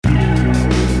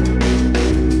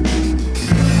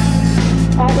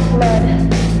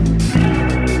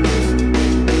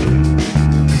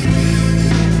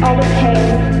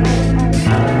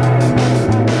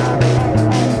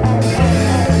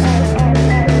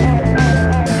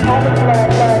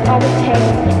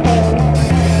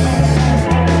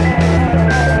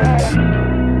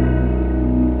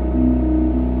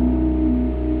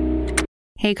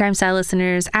Hey, Crime Salad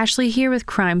listeners. Ashley here with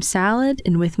Crime Salad,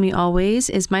 and with me always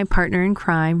is my partner in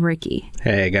crime, Ricky.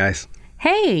 Hey, guys.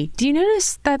 Hey, do you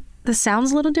notice that the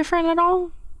sound's a little different at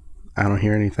all? I don't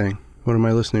hear anything. What am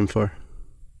I listening for?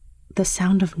 The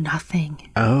sound of nothing.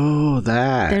 Oh,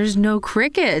 that. There's no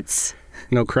crickets.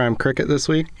 No crime cricket this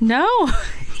week? No.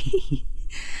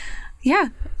 Yeah,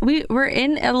 we're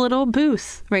in a little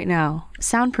booth right now.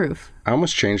 Soundproof. I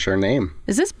almost changed our name.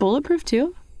 Is this bulletproof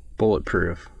too?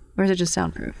 Bulletproof. Or is it just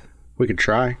soundproof? We could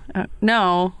try.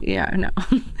 No. Yeah, no.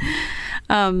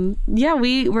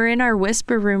 We're in our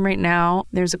whisper room right now.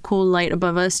 There's a cool light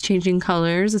above us changing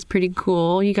colors. It's pretty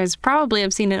cool. You guys probably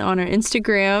have seen it on our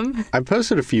Instagram. I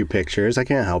posted a few pictures. I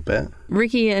can't help it.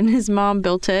 Ricky and his mom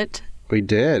built it. We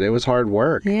did. It was hard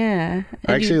work. Yeah.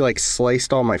 I actually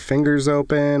sliced all my fingers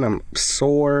open. I'm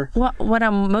sore. What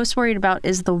I'm most worried about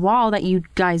is the wall that you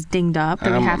guys dinged up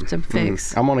that we have to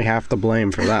fix. I'm only half to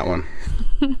blame for that one.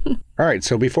 All right,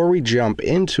 so before we jump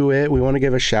into it, we want to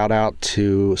give a shout out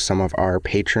to some of our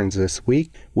patrons this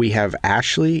week. We have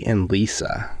Ashley and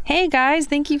Lisa. Hey guys,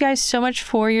 thank you guys so much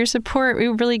for your support. We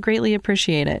really greatly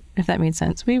appreciate it, if that made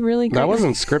sense. That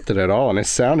wasn't scripted at all, and it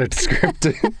sounded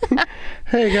scripted.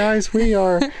 Hey guys, we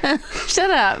are... Shut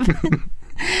up.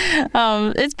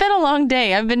 It's been a long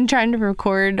day. I've been trying to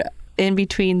record in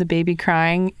between the baby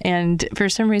crying, and for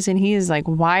some reason he is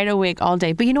wide awake all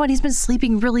day. But you know what? He's been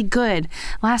sleeping really good.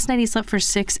 Last night he slept for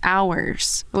 6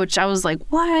 hours, which I was like,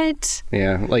 what?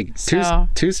 Yeah,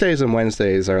 Tuesdays and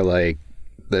Wednesdays are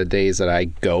the days that I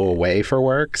go away for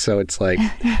work, so it's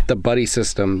the buddy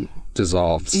system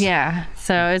dissolves. Yeah,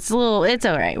 so it's all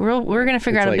right. We're gonna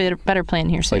figure out a better plan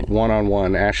here soon. It's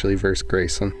one-on-one Ashley versus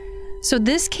Grayson. So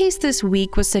this case this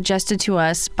week was suggested to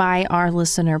us by our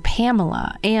listener,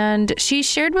 Pamela, and she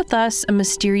shared with us a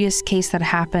mysterious case that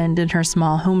happened in her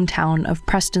small hometown of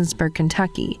Prestonsburg,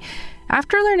 Kentucky.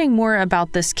 After learning more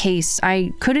about this case,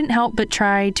 I couldn't help but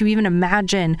try to even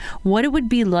imagine what it would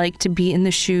be like to be in the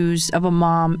shoes of a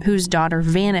mom whose daughter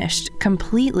vanished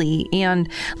completely and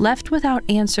left without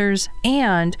answers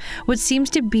and what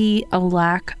seems to be a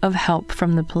lack of help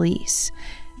from the police.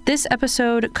 This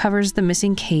episode covers the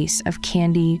missing case of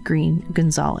Kandi Green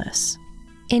Gonzalez.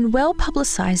 In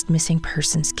well-publicized missing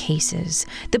persons cases,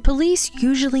 the police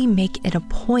usually make it a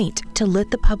point to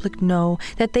let the public know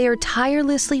that they are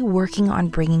tirelessly working on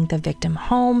bringing the victim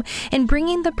home and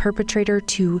bringing the perpetrator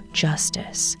to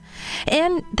justice.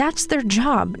 And that's their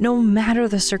job, no matter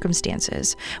the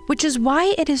circumstances, which is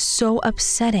why it is so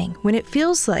upsetting when it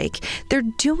feels like they're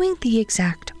doing the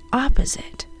exact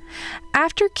opposite.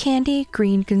 After Kandi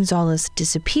Green Gonzalez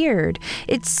disappeared,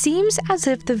 it seems as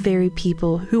if the very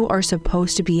people who are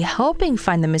supposed to be helping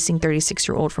find the missing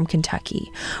 36-year-old from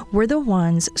Kentucky were the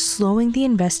ones slowing the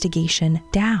investigation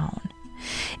down.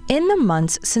 In the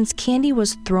months since Kandi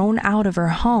was thrown out of her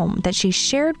home that she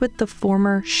shared with the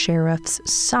former sheriff's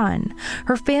son,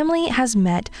 her family has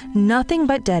met nothing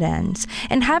but dead ends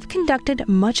and have conducted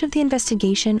much of the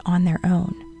investigation on their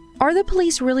own. Are the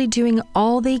police really doing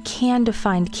all they can to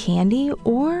find Kandi,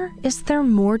 or is there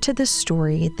more to the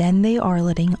story than they are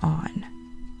letting on?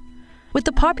 With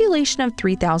a population of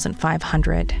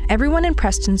 3,500, everyone in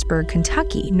Prestonsburg,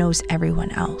 Kentucky knows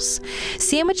everyone else.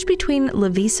 Sandwiched between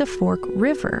Lavisa Fork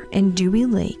River and Dewey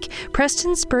Lake,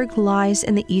 Prestonsburg lies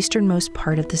in the easternmost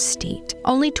part of the state,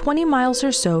 only 20 miles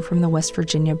or so from the West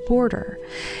Virginia border.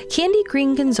 Kandi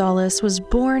Green Gonzalez was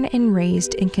born and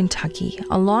raised in Kentucky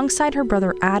alongside her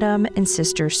brother Adam and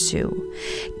sister Sue.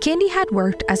 Kandi had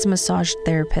worked as a massage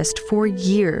therapist for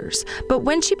years, but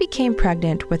when she became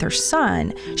pregnant with her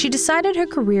son, she decided her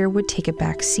career would take a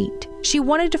back seat. She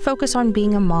wanted to focus on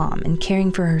being a mom and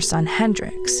caring for her son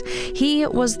Hendrix. He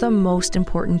was the most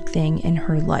important thing in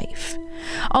her life.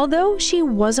 Although she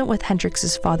wasn't with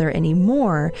Hendrix's father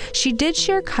anymore, she did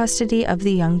share custody of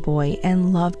the young boy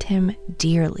and loved him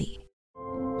dearly.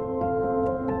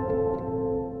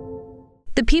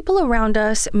 The people around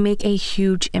us make a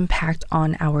huge impact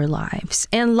on our lives,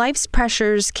 and life's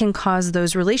pressures can cause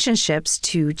those relationships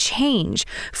to change,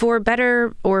 for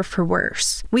better or for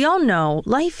worse. We all know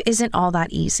life isn't all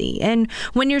that easy, and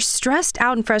when you're stressed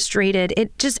out and frustrated,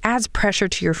 it just adds pressure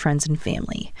to your friends and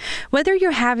family. Whether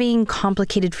you're having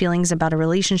complicated feelings about a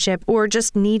relationship or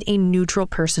just need a neutral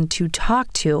person to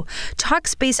talk to,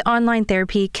 Talkspace Online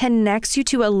Therapy connects you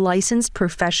to a licensed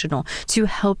professional to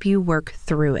help you work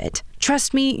through it.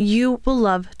 Trust me, you will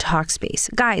love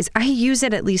Talkspace. Guys, I use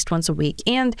it at least once a week,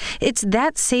 and it's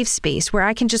that safe space where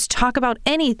I can just talk about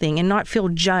anything and not feel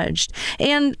judged.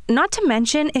 And not to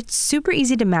mention, it's super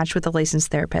easy to match with a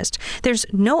licensed therapist. There's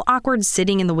no awkward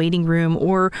sitting in the waiting room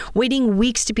or waiting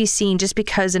weeks to be seen just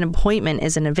because an appointment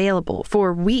isn't available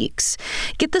for weeks.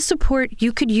 Get the support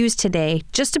you could use today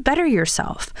just to better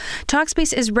yourself.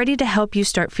 Talkspace is ready to help you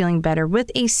start feeling better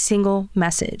with a single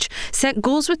message. Set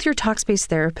goals with your Talkspace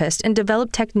therapist and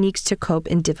develop techniques to cope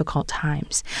in difficult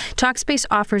times. Talkspace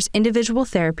offers individual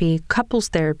therapy, couples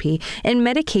therapy, and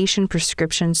medication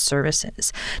prescription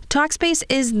services. Talkspace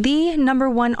is the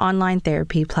 #1 online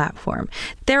therapy platform.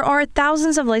 There are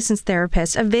thousands of licensed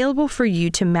therapists available for you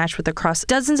to match with across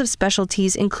dozens of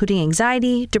specialties, including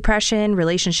anxiety, depression,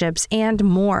 relationships, and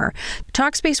more.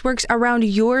 Talkspace works around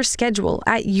your schedule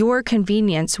at your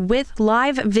convenience with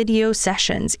live video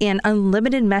sessions and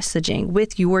unlimited messaging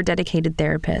with your dedicated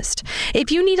therapist.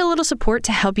 If you need a little support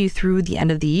to help you through the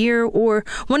end of the year or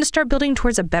want to start building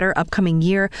towards a better upcoming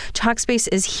year, Talkspace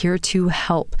is here to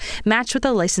help. Match with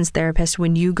a licensed therapist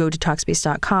when you go to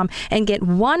Talkspace.com and get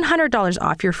 $100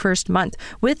 off your first month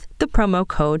with the promo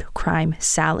code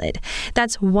CRIMESALAD.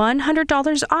 That's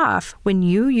 $100 off when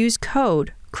you use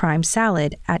code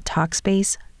CRIMESALAD at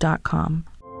Talkspace.com.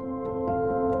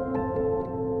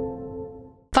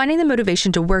 Finding the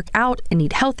motivation to work out and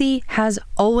eat healthy has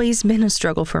always been a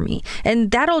struggle for me,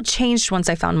 and that all changed once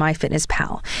I found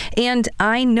MyFitnessPal. And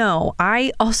I know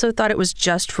I also thought it was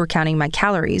just for counting my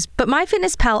calories, but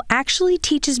MyFitnessPal actually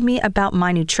teaches me about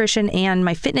my nutrition and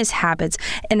my fitness habits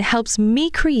and helps me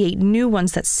create new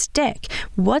ones that stick.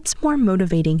 What's more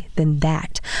motivating than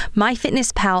that?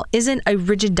 MyFitnessPal isn't a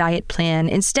rigid diet plan.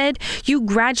 Instead, you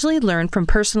gradually learn from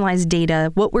personalized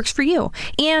data what works for you.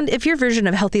 And if your version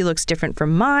of healthy looks different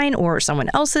from mine or someone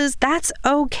else's, that's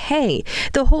okay.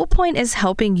 The whole point is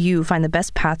helping you find the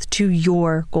best path to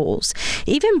your goals.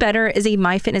 Even better is a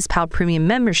MyFitnessPal premium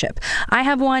membership. I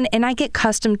have one, and I get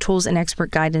custom tools and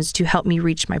expert guidance to help me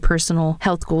reach my personal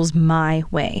health goals my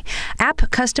way. App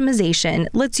customization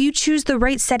lets you choose the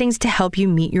right settings to help you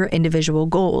meet your individual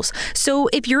goals. So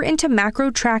if you're into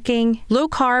macro tracking, low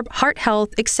carb, heart health,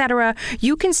 etc.,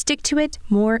 you can stick to it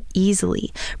more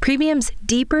easily. Premium's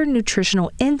deeper nutritional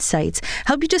insights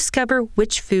help you discover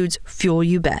which foods fuel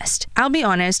you best. I'll be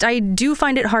honest, I do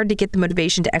find it hard to get the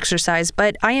motivation to exercise,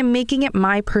 but I am making it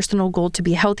my personal goal to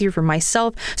be healthier for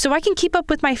myself so I can keep up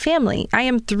with my family. I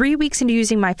am 3 weeks into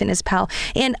using MyFitnessPal,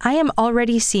 and I am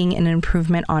already seeing an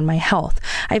improvement on my health.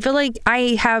 I feel like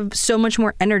I have so much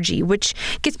more energy, which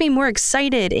gets me more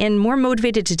excited and more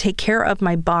motivated to take care of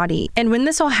my body. And when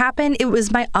this all happened, it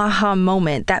was my aha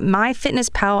moment that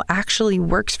MyFitnessPal actually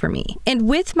works for me. And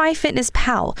with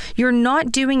MyFitnessPal, you're not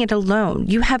doing it alone.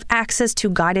 You have access to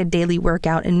guided daily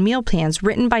workout and meal plans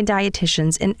written by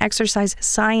dietitians and exercise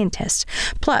scientists,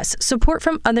 plus support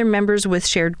from other members with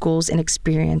shared goals and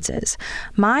experiences.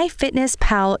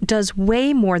 MyFitnessPal does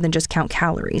way more than just count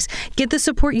calories. Get the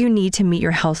support you need to meet your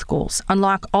health goals.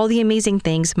 Unlock all the amazing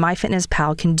things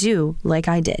MyFitnessPal can do, like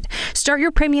I did. Start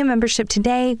your premium membership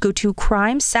today. Go to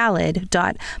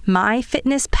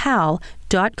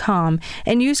crimesalad.myfitnesspal.com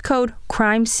and use code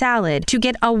CRIMESALAD to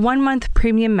get a 1-month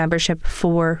premium membership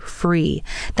for free.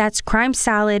 That's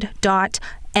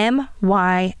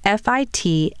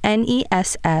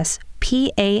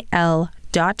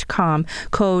crimesalad.myfitnesspal.com,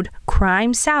 code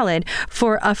CRIMESALAD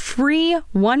for a free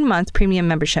 1-month premium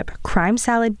membership.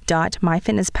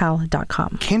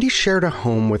 crimesalad.myfitnesspal.com. Kandi shared a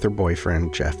home with her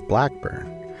boyfriend, Jeff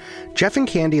Blackburn. Jeff and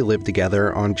Kandi lived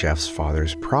together on Jeff's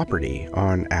father's property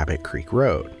on Abbott Creek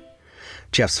Road.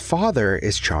 Jeff's father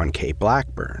is John K.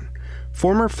 Blackburn,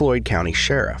 former Floyd County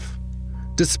Sheriff.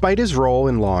 Despite his role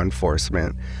in law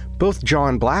enforcement, both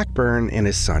John Blackburn and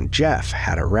his son Jeff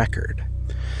had a record.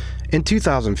 In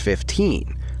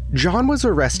 2015, John was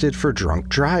arrested for drunk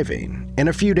driving, and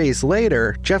a few days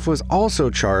later, Jeff was also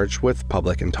charged with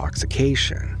public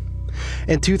intoxication.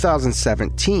 In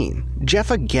 2017,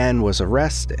 Jeff again was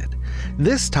arrested,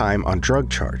 this time on drug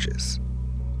charges.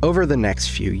 Over the next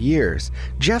few years,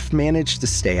 Jeff managed to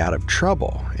stay out of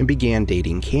trouble and began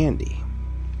dating Kandi.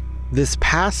 This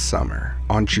past summer,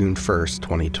 on June 1st,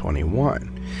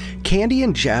 2021, Kandi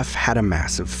and Jeff had a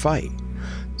massive fight.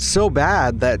 So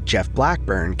bad that Jeff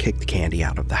Blackburn kicked Kandi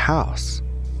out of the house.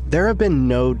 There have been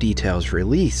no details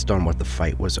released on what the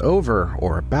fight was over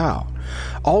or about.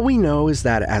 All we know is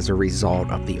that as a result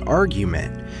of the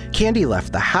argument, Kandi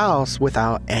left the house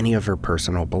without any of her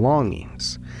personal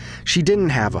belongings. She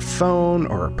didn't have a phone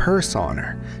or a purse on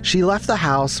her. She left the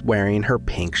house wearing her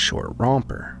pink short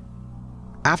romper.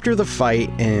 After the fight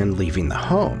and leaving the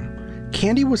home,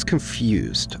 Kandi was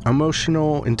confused,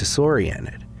 emotional, and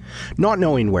disoriented. Not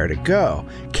knowing where to go,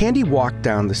 Kandi walked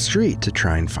down the street to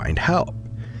try and find help.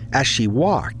 As she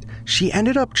walked, she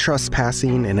ended up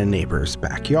trespassing in a neighbor's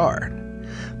backyard.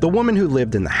 The woman who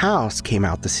lived in the house came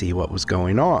out to see what was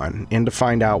going on and to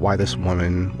find out why this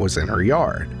woman was in her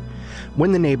yard.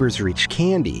 When the neighbors reached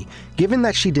Kandi, given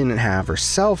that she didn't have her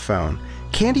cell phone,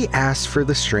 Kandi asked for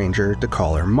the stranger to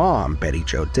call her mom, Betty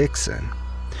Jo Dixon.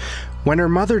 When her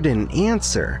mother didn't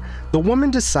answer, the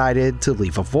woman decided to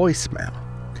leave a voicemail.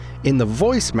 In the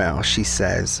voicemail, she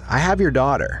says, "I have your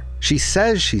daughter. She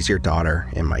says she's your daughter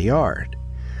in my yard.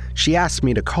 She asked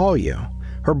me to call you.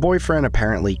 Her boyfriend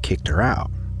apparently kicked her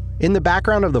out." In the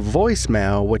background of the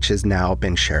voicemail, which has now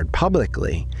been shared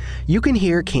publicly, you can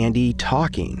hear Kandi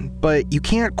talking, but you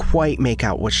can't quite make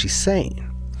out what she's saying.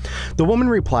 The woman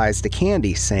replies to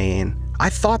Kandi saying,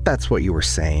 "I thought that's what you were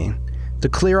saying." To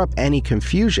clear up any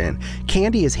confusion,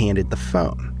 Kandi is handed the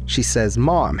phone. She says,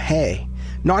 "Mom, hey,"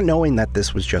 not knowing that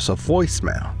this was just a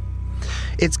voicemail.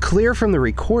 It's clear from the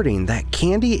recording that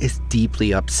Kandi is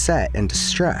deeply upset and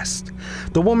distressed.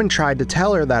 The woman tried to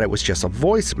tell her that it was just a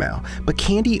voicemail, but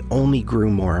Kandi only grew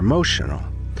more emotional.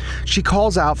 She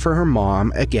calls out for her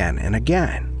mom again and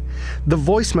again. The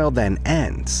voicemail then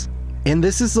ends, and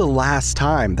this is the last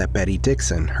time that Betty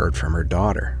Dixon heard from her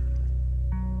daughter.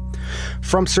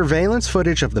 From surveillance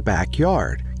footage of the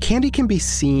backyard, Kandi can be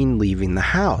seen leaving the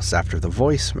house after the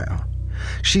voicemail.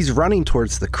 She's running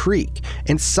towards the creek,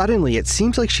 and suddenly it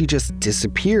seems like she just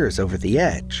disappears over the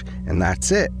edge, and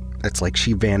that's it. It's like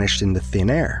she vanished into thin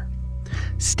air.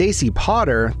 Stacy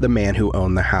Potter, the man who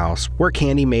owned the house where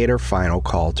Kandi made her final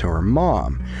call to her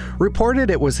mom,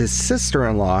 reported it was his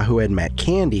sister-in-law who had met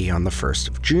Kandi on the 1st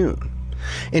of June.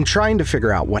 In trying to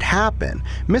figure out what happened,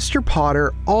 Mr.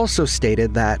 Potter also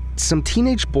stated that some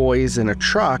teenage boys in a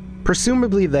truck,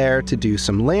 presumably there to do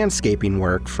some landscaping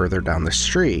work further down the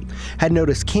street, had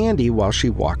noticed Kandi while she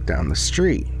walked down the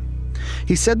street.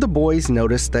 He said the boys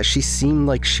noticed that she seemed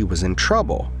like she was in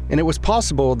trouble, and it was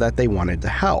possible that they wanted to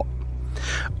help.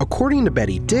 According to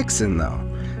Betty Dixon, though,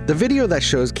 the video that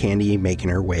shows Kandi making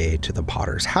her way to the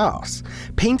Potter's house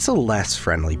paints a less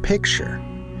friendly picture.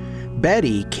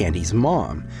 Betty, Kandi's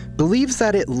mom, believes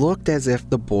that it looked as if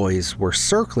the boys were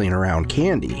circling around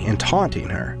Kandi and taunting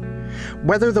her.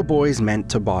 Whether the boys meant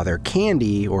to bother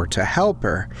Kandi or to help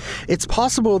her, it's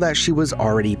possible that she was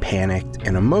already panicked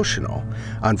and emotional.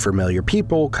 Unfamiliar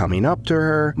people coming up to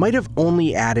her might have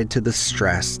only added to the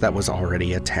stress that was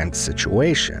already a tense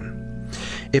situation.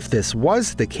 If this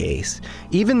was the case,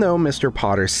 even though Mr.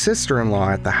 Potter's sister-in-law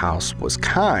at the house was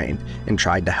kind and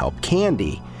tried to help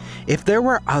Kandi, if there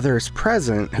were others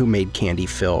present who made Kandi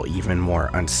feel even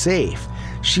more unsafe,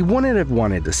 she wouldn't have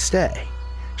wanted to stay.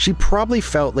 She probably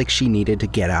felt like she needed to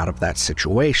get out of that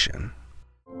situation.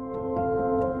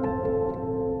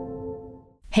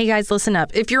 Hey guys, listen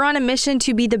up. If you're on a mission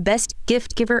to be the best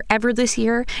gift giver ever this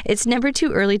year, it's never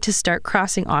too early to start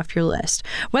crossing off your list.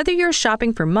 Whether you're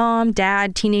shopping for mom,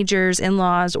 dad, teenagers,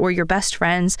 in-laws, or your best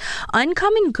friends,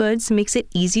 Uncommon Goods makes it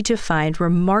easy to find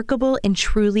remarkable and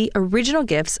truly original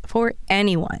gifts for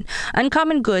anyone.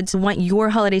 Uncommon Goods want your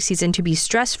holiday season to be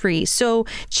stress-free, so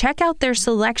check out their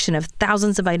selection of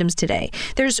thousands of items today.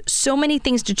 There's so many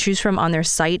things to choose from on their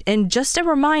site, and just a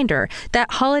reminder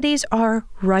that holidays are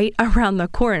right around the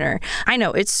corner. I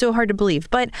know, it's so hard to believe,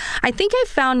 but I think I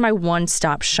found my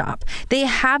one-stop shop. They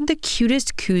have the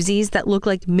cutest koozies that look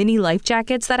like mini life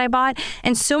jackets that I bought,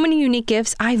 and so many unique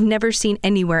gifts I've never seen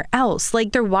anywhere else,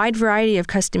 like their wide variety of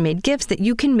custom-made gifts that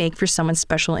you can make for someone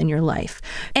special in your life.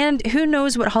 And who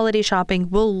knows what holiday shopping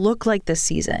will look like this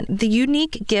season. The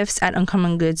unique gifts at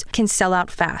Uncommon Goods can sell out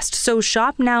fast, so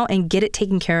shop now and get it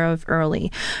taken care of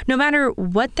early. No matter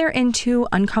what they're into,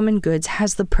 Uncommon Goods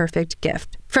has the perfect gift.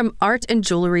 From art and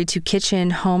jewelry to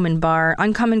kitchen, home, and bar,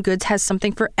 Uncommon Goods has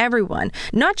something for everyone.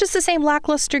 Not just the same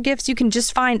lackluster gifts you can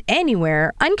just find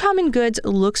anywhere. Uncommon Goods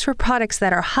looks for products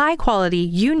that are high quality,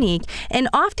 unique, and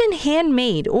often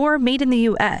handmade or made in the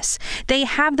U.S. They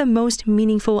have the most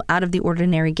meaningful,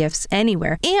 out-of-the-ordinary gifts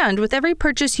anywhere. And with every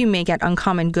purchase you make at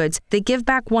Uncommon Goods, they give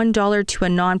back $1 to a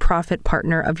nonprofit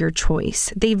partner of your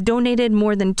choice. They've donated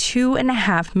more than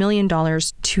 $2.5 million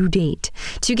to date.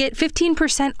 To get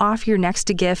 15% off your next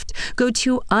gift, go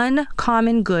to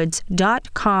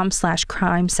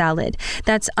uncommongoods.com/crime salad.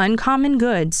 That's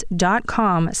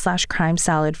uncommongoods.com/crime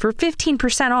salad for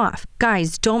 15% off.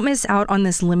 Guys, don't miss out on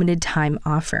this limited time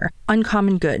offer.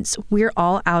 Uncommon Goods, we're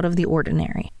all out of the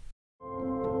ordinary.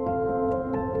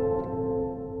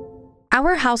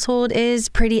 Our household is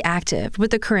pretty active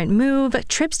with the current move,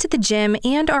 trips to the gym,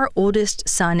 and our oldest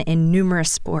son in numerous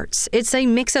sports. It's a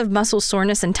mix of muscle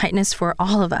soreness and tightness for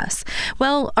all of us.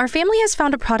 Well, our family has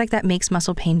found a product that makes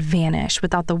muscle pain vanish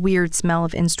without the weird smell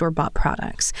of in-store bought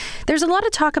products. There's a lot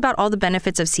of talk about all the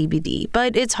benefits of CBD,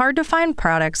 but it's hard to find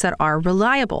products that are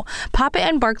reliable. Papa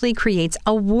 & Barkley creates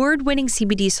award-winning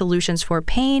CBD solutions for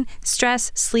pain,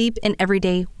 stress, sleep, and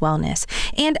everyday wellness.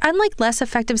 And unlike less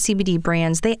effective CBD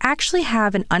brands, they actually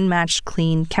have an unmatched,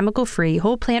 clean, chemical-free,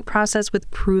 whole plant process with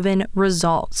proven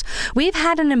results. We've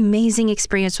had an amazing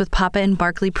experience with Papa &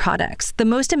 Barkley products. The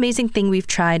most amazing thing we've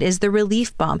tried is the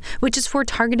Relief Balm, which is for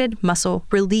targeted muscle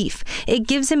relief. It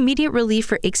gives immediate relief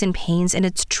for aches and pains, and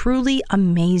it's truly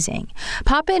amazing.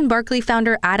 Papa & Barkley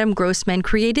founder Adam Grossman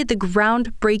created the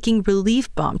groundbreaking Relief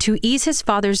Balm to ease his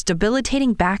father's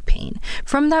debilitating back pain.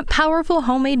 From that powerful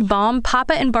homemade balm,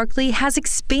 Papa & Barkley has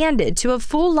expanded to a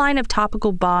full line of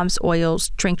topical balms,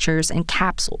 oils, tinctures, and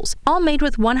capsules, all made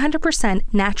with 100%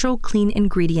 natural, clean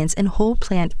ingredients and whole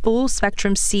plant,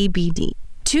 full-spectrum CBD.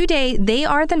 Today, they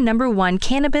are the #1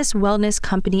 cannabis wellness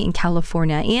company in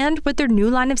California, and with their new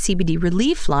line of CBD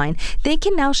Relief line, they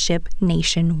can now ship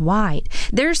nationwide.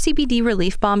 Their CBD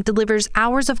Relief Balm delivers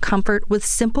hours of comfort with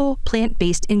simple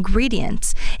plant-based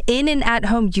ingredients. In an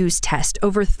at-home use test,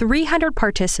 over 300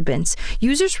 participants,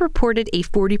 users reported a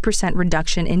 40%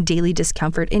 reduction in daily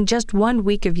discomfort in just 1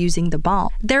 week of using the balm.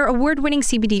 Their award-winning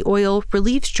CBD oil,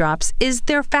 Relief Drops, is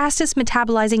their fastest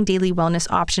metabolizing daily wellness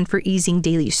option for easing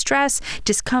daily stress,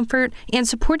 discomfort, and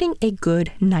supporting a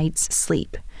good night's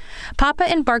sleep. Papa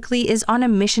 & Barkley is on a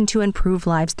mission to improve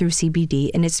lives through CBD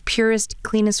in its purest,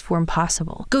 cleanest form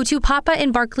possible. Go to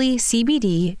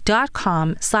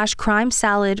papaandbarkleycbd.com/crime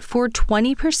salad for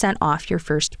 20% off your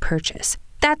first purchase.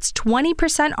 That's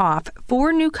 20% off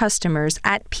for new customers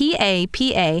at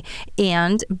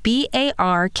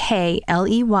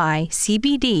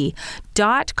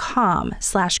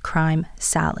papaandbarkleycbd.com/crime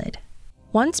salad.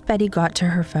 Once Betty got to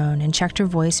her phone and checked her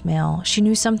voicemail, she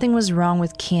knew something was wrong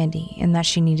with Kandi and that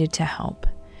she needed to help.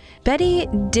 Betty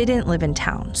didn't live in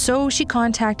town, so she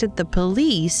contacted the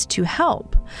police to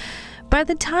help. By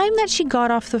the time that she got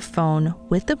off the phone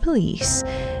with the police,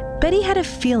 Betty had a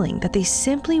feeling that they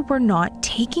simply were not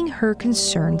taking her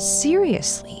concerns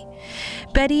seriously.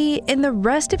 Betty and the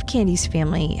rest of Kandi's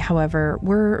family, however,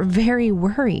 were very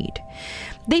worried.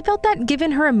 They felt that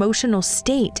given her emotional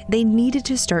state, they needed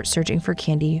to start searching for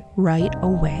Kandi right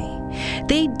away.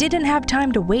 They didn't have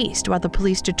time to waste while the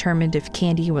police determined if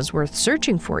Kandi was worth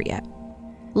searching for yet.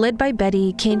 Led by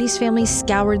Betty, Kandi's family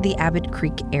scoured the Abbott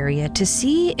Creek area to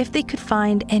see if they could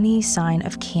find any sign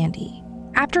of Kandi.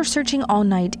 After searching all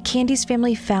night, Kandi's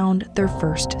family found their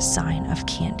first sign of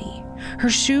Kandi. Her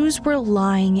shoes were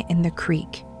lying in the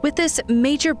creek. With this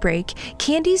major break,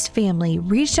 Kandi's family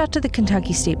reached out to the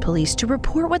Kentucky State Police to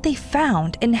report what they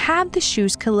found and have the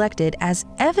shoes collected as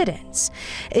evidence.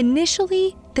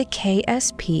 Initially, the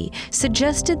KSP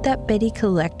suggested that Betty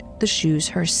collect the shoes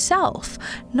herself,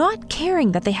 not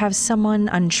caring that they have someone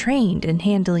untrained in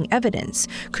handling evidence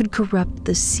could corrupt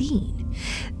the scene.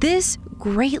 This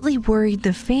greatly worried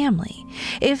the family.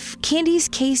 If Kandi's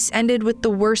case ended with the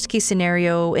worst case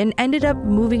scenario and ended up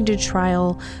moving to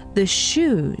trial, the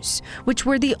shoes, which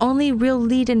were the only real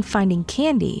lead in finding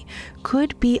Kandi,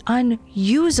 could be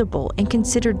unusable and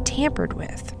considered tampered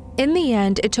with. In the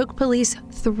end, it took police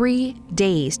 3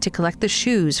 days to collect the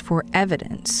shoes for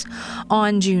evidence.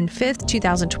 On June 5th,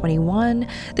 2021,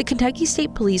 the Kentucky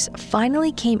State Police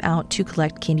finally came out to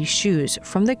collect Kandi's shoes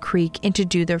from the creek and to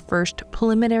do their first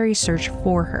preliminary search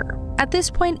for her. At this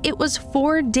point, it was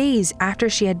 4 days after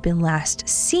she had been last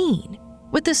seen.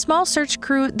 With the small search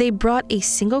crew, they brought a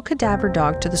single cadaver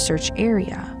dog to the search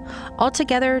area.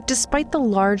 Altogether, despite the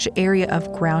large area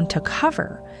of ground to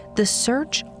cover, the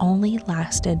search only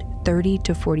lasted 30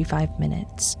 to 45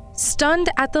 minutes. Stunned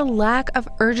at the lack of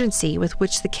urgency with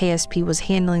which the KSP was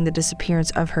handling the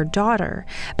disappearance of her daughter,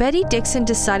 Betty Dixon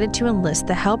decided to enlist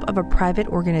the help of a private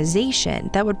organization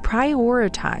that would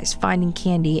prioritize finding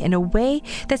Kandi in a way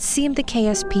that seemed the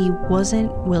KSP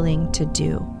wasn't willing to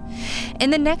do.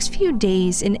 In the next few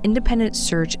days, an independent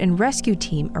search and rescue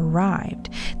team arrived.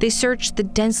 They searched the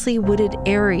densely wooded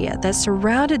area that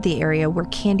surrounded the area where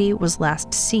Kandi was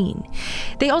last seen.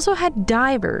 They also had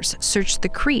divers search the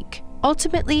creek.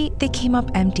 Ultimately, they came up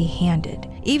empty-handed.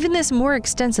 Even this more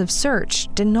extensive search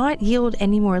did not yield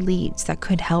any more leads that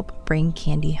could help bring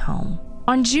Kandi home.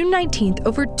 On June 19th,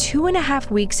 over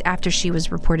 2.5 weeks after she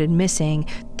was reported missing,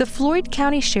 The Floyd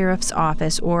County Sheriff's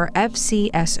Office, or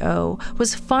FCSO,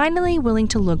 was finally willing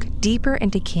to look deeper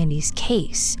into Kandi's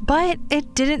case, but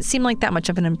it didn't seem like that much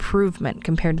of an improvement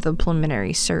compared to the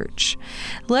preliminary search.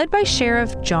 Led by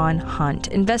Sheriff John Hunt,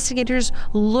 investigators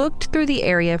looked through the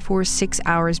area for 6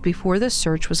 hours before the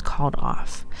search was called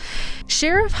off.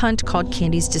 Sheriff Hunt called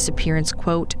Kandi's disappearance,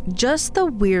 quote, just the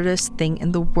weirdest thing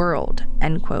in the world,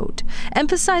 end quote,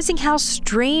 emphasizing how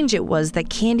strange it was that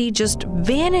Kandi just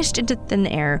vanished into thin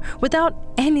air without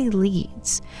any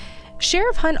leads.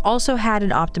 Sheriff Hunt also had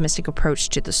an optimistic approach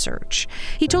to the search.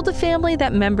 He told the family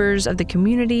that members of the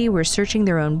community were searching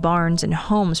their own barns and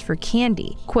homes for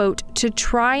Kandi, quote, to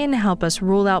try and help us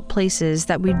rule out places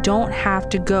that we don't have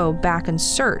to go back and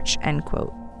search, end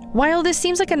quote. While this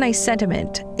seems like a nice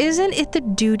sentiment, isn't it the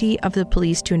duty of the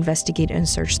police to investigate and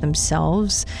search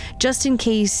themselves, just in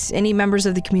case any members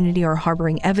of the community are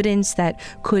harboring evidence that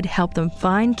could help them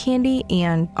find Kandi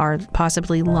and are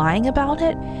possibly lying about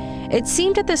it? It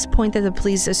seemed at this point that the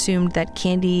police assumed that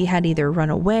Kandi had either run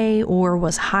away or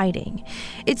was hiding.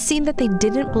 It seemed that they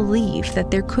didn't believe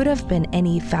that there could have been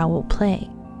any foul play.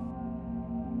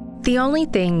 The only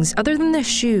things other than the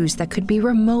shoes that could be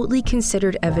remotely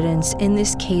considered evidence in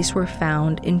this case were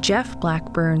found in Jeff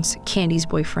Blackburn's, Kandi's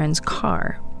boyfriend's,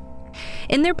 car.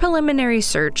 In their preliminary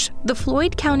search, the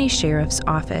Floyd County Sheriff's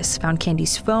Office found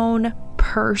Kandi's phone,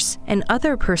 purse, and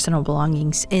other personal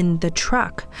belongings in the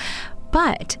truck.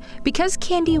 But because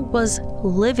Kandi was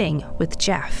living with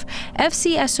Jeff,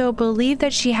 FCSO believed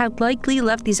that she had likely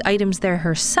left these items there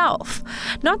herself,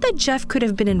 not that Jeff could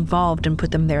have been involved and put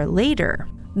them there later.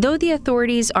 Though the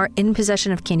authorities are in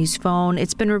possession of Kandi's phone,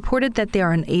 it's been reported that they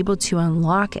are unable to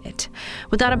unlock it.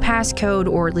 Without a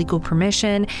passcode or legal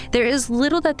permission, there is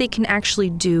little that they can actually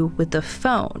do with the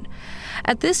phone.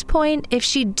 At this point, if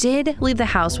she did leave the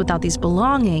house without these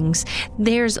belongings,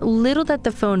 there's little that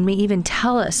the phone may even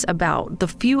tell us about the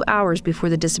few hours before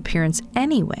the disappearance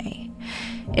anyway.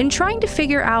 In trying to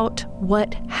figure out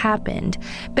what happened,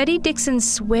 Betty Dixon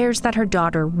swears that her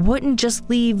daughter wouldn't just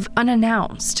leave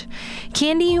unannounced.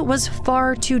 Kandi was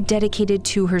far too dedicated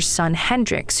to her son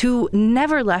Hendrix, who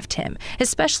never left him,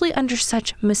 especially under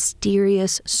such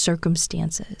mysterious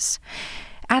circumstances.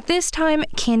 At this time,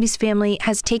 Kandi's family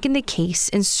has taken the case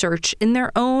and search in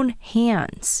their own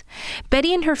hands.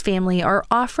 Betty and her family are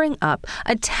offering up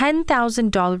a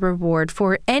 $10,000 reward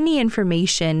for any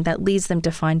information that leads them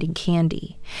to finding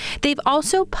Kandi. They've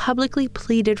also publicly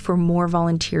pleaded for more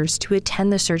volunteers to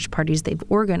attend the search parties they've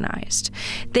organized.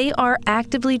 They are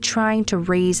actively trying to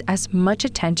raise as much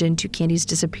attention to Kandi's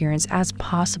disappearance as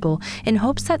possible in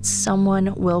hopes that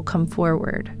someone will come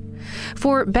forward.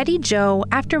 For Betty Jo,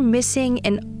 after missing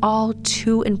an all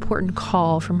too important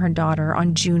call from her daughter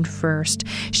on June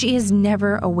 1st, she is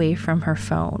never away from her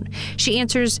phone. She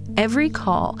answers every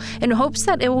call and hopes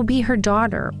that it will be her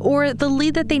daughter or the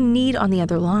lead that they need on the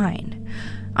other line.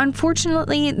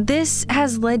 Unfortunately, this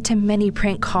has led to many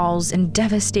prank calls and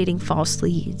devastating false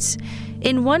leads.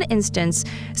 In one instance,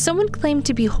 someone claimed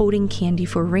to be holding Kandi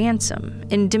for ransom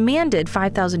and demanded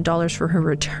 $5,000 for her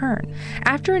return.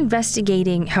 After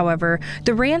investigating, however,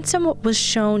 the ransom was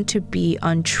shown to be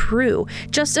untrue,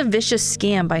 just a vicious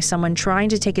scam by someone trying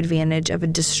to take advantage of a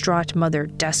distraught mother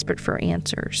desperate for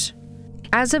answers.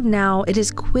 As of now, it is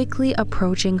quickly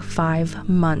approaching 5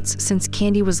 months since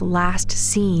Kandi was last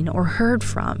seen or heard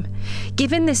from.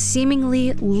 Given the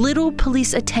seemingly little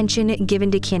police attention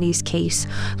given to Kandi's case,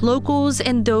 locals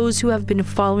and those who have been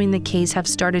following the case have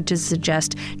started to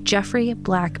suggest Jeffrey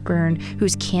Blackburn,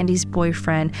 who's Kandi's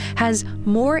boyfriend, has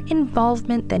more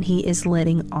involvement than he is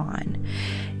letting on.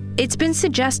 It's been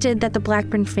suggested that the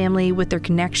Blackburn family, with their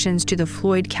connections to the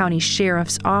Floyd County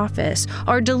Sheriff's Office,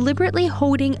 are deliberately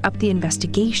holding up the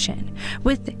investigation.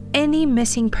 With any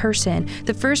missing person,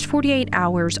 the first 48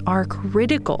 hours are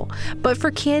critical. But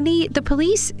for Kandi, the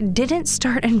police didn't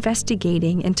start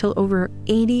investigating until over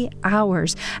 80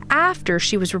 hours after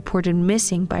she was reported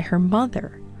missing by her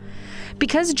mother.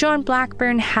 Because John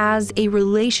Blackburn has a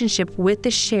relationship with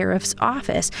the sheriff's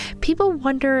office, people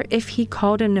wonder if he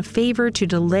called in a favor to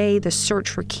delay the search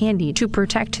for Kandi to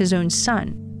protect his own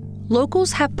son.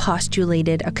 Locals have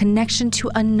postulated a connection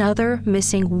to another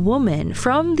missing woman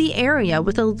from the area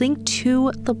with a link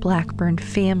to the Blackburn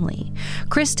family.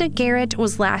 Krista Garrett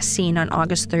was last seen on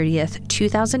August 30th,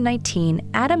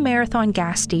 2019 at a Marathon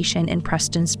gas station in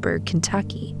Prestonsburg,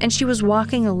 Kentucky, and she was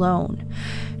walking alone.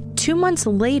 2 months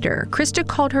later, Krista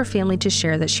called her family to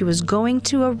share that she was going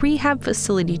to a rehab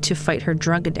facility to fight her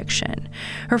drug addiction.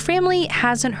 Her family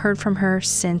hasn't heard from her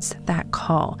since that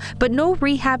call, but no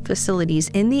rehab facilities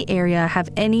in the area have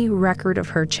any record of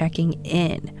her checking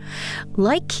in.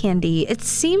 Like Kandi, it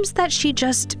seems that she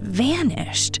just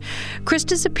vanished.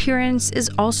 Krista's appearance is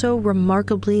also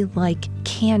remarkably like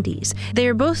Kandi's. They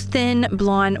are both thin,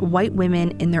 blonde, white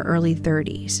women in their early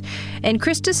 30s. And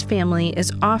Krista's family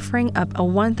is offering up a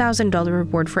 $1,000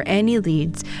 reward for any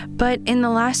leads, but in the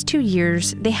last 2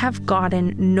 years, they have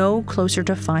gotten no closer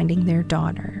to finding their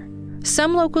daughter.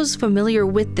 Some locals familiar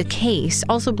with the case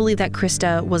also believe that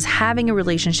Krista was having a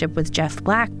relationship with Jeff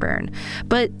Blackburn,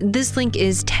 but this link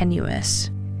is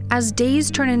tenuous. As days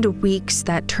turn into weeks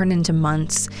that turn into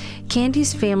months,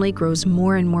 Kandi's family grows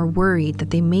more and more worried that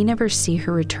they may never see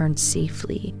her return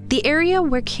safely. The area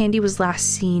where Kandi was last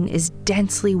seen is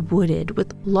densely wooded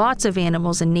with lots of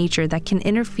animals and nature that can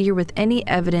interfere with any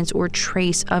evidence or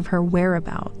trace of her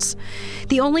whereabouts.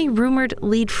 The only rumored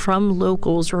lead from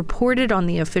locals reported on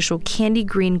the official Kandi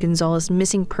Green Gonzalez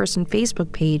missing person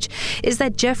Facebook page is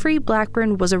that Jeffrey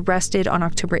Blackburn was arrested on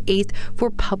October 8th for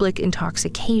public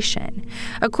intoxication.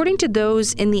 According to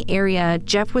those in the area,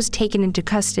 Jeff was taken into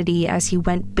custody as he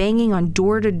went banging on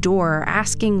door to door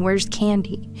asking where's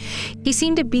Kandi. He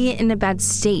seemed to be in a bad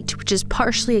state, which is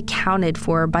partially accounted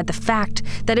for by the fact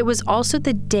that it was also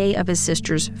the day of his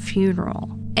sister's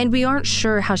funeral. And we aren't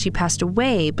sure how she passed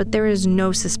away, but there is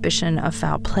no suspicion of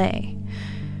foul play.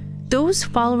 Those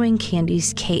following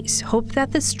Kandi's case hope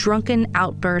that this drunken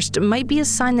outburst might be a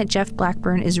sign that Jeff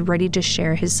Blackburn is ready to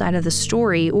share his side of the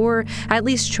story, or at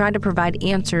least try to provide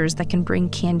answers that can bring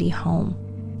Kandi home.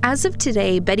 As of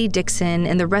today, Betty Dixon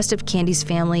and the rest of Kandi's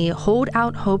family hold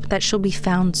out hope that she'll be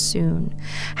found soon.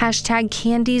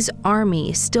 #Kandi's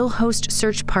Army still host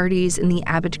search parties in the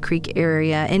Abbott Creek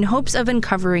area in hopes of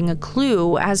uncovering a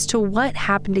clue as to what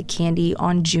happened to Kandi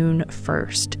on June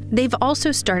 1st. They've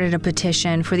also started a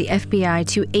petition for the FBI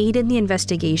to aid in the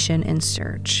investigation and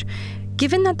search.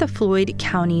 Given that the Floyd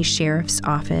County Sheriff's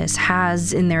Office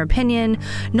has, in their opinion,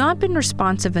 not been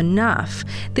responsive enough,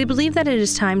 they believe that it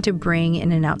is time to bring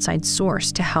in an outside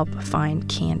source to help find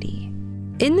Kandi.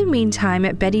 In the meantime,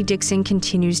 Betty Dixon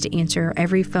continues to answer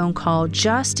every phone call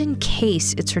just in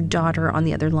case it's her daughter on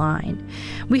the other line.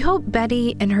 We hope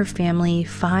Betty and her family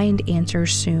find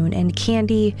answers soon and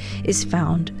Kandi is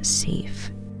found safe.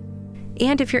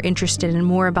 And if you're interested in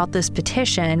more about this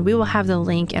petition, we will have the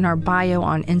link in our bio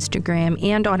on Instagram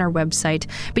and on our website,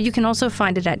 but you can also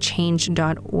find it at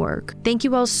change.org. Thank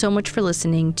you all so much for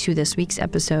listening to this week's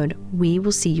episode. We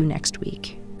will see you next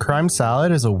week. Crime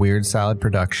Salad is a Weird Salad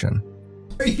production.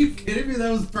 Are you kidding me?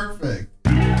 That was perfect.